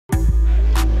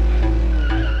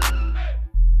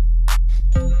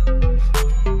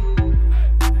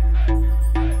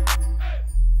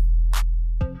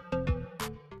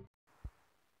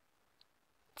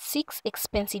6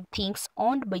 expensive things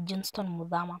owned by Johnston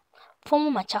Muthama.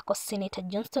 Former Machakos Senator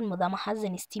Johnston Muthama has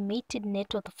an estimated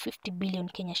net worth of 50 billion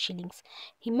Kenya shillings.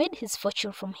 He made his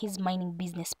fortune from his mining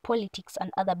business, politics,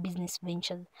 and other business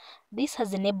ventures. This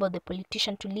has enabled the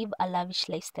politician to live a lavish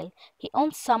lifestyle. He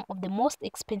owns some of the most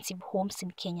expensive homes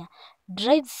in Kenya,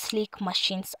 drives sleek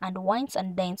machines, and wines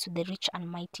and dines with the rich and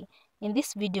mighty. In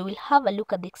this video, we'll have a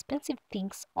look at the expensive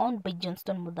things owned by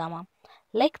Johnston Muthama.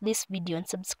 Like this video and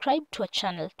subscribe to our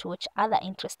channel to watch other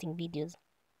interesting videos.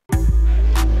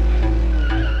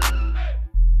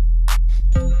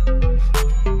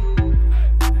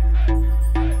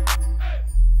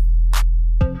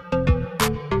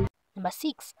 Number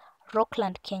 6.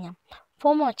 Rockland, Kenya.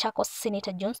 Former Machakos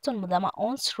Senator Johnston Muthama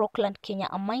owns Rockland, Kenya,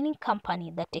 a mining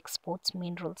company that exports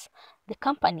minerals. The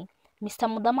company Mr.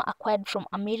 Muthama acquired from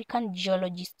American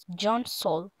geologist John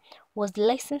Saul was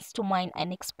licensed to mine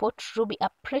and export ruby,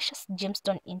 a precious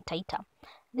gemstone, in Taita.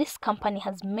 This company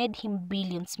has made him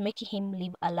billions, making him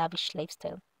live a lavish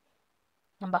lifestyle.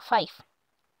 Number 5.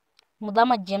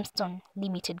 Muthama Gemstone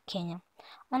Limited, Kenya.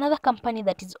 Another company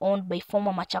that is owned by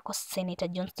former Machakos Senator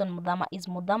Johnston Muthama is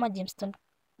Muthama Gemstone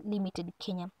Limited,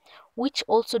 Kenya, which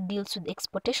also deals with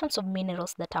exportations of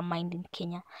minerals that are mined in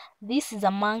Kenya. This is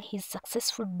among his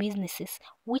successful businesses,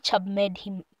 which have made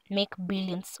him make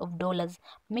billions of dollars,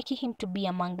 making him to be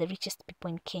among the richest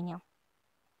people in Kenya.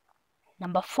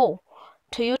 Number 4.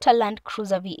 Toyota Land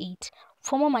Cruiser V8.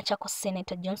 Former Machakos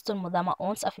Senator Johnston Muthama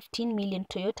owns a 15 million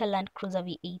Toyota Land Cruiser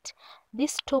V8.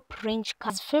 This top-range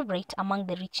car is favorite among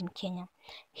the rich in Kenya.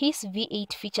 His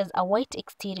V8 features a white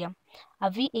exterior,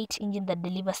 a V8 engine that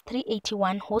delivers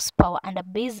 381 horsepower, and a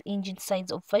base engine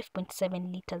size of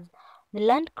 5.7 liters. The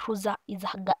Land Cruiser is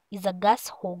a gas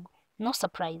hog, no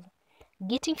surprise,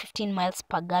 getting 15 miles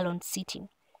per gallon city,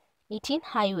 18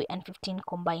 highway and 15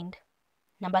 combined.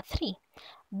 Number 3.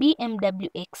 BMW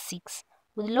X6.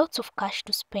 With lots of cash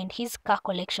to spend, his car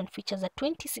collection features a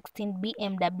 2016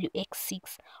 BMW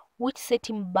X6, which set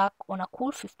him back on a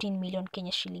cool 15 million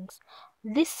Kenya shillings.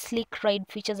 This sleek ride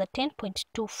features a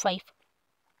 10.25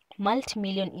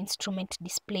 multi-million instrument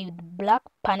display with black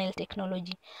panel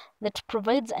technology that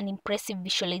provides an impressive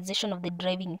visualization of the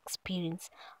driving experience.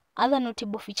 Other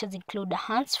notable features include a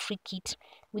hands-free kit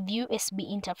with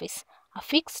USB interface, a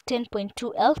fixed 10.2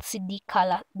 LCD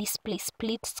color display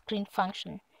split screen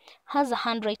function, has a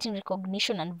handwriting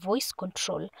recognition and voice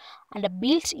control, and a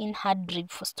built-in hard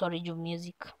drive for storage of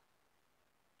music.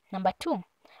 Number 2.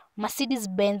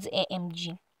 Mercedes-Benz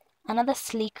AMG. Another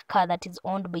sleek car that is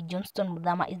owned by Johnston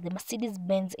Muthama is the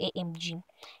Mercedes-Benz AMG.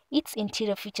 Its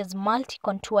interior features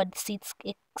multi-contoured seats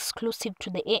exclusive to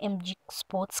the AMG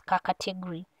sports car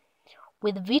category,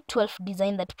 with V12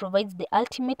 design that provides the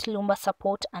ultimate lumbar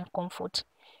support and comfort.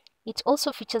 It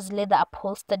also features leather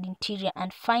upholstered interior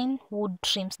and fine wood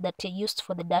trims that are used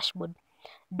for the dashboard,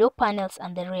 door panels,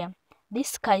 and the rear.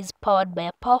 This car is powered by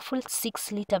a powerful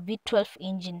 6-liter V12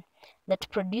 engine that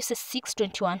produces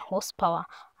 621 horsepower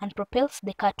and propels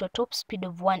the car to a top speed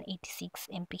of 186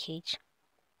 mph.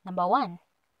 Number 1.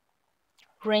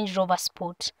 Range Rover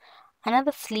Sport.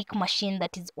 Another sleek machine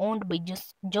that is owned by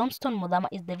Johnston Muthama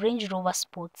is the Range Rover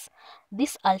Sports.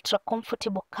 This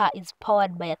ultra-comfortable car is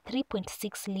powered by a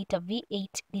 3.6-liter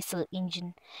V8 diesel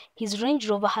engine. His Range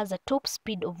Rover has a top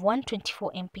speed of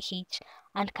 124 mph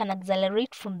and can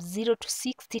accelerate from 0 to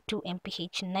 62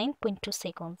 mph in 9.2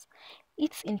 seconds.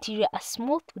 Its interior are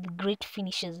smooth with great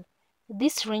finishes.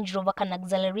 This Range Rover can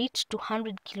accelerate to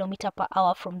 100 km per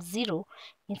hour from 0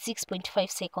 in 6.5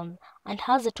 seconds and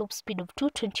has a top speed of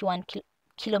 221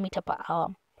 km per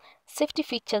hour. Safety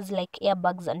features like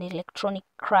airbags and electronic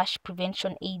crash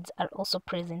prevention aids are also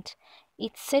present.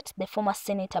 It set the former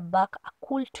senator back a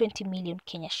cool 20 million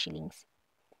Kenya shillings.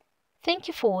 Thank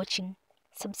you for watching.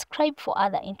 Subscribe for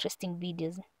other interesting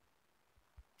videos.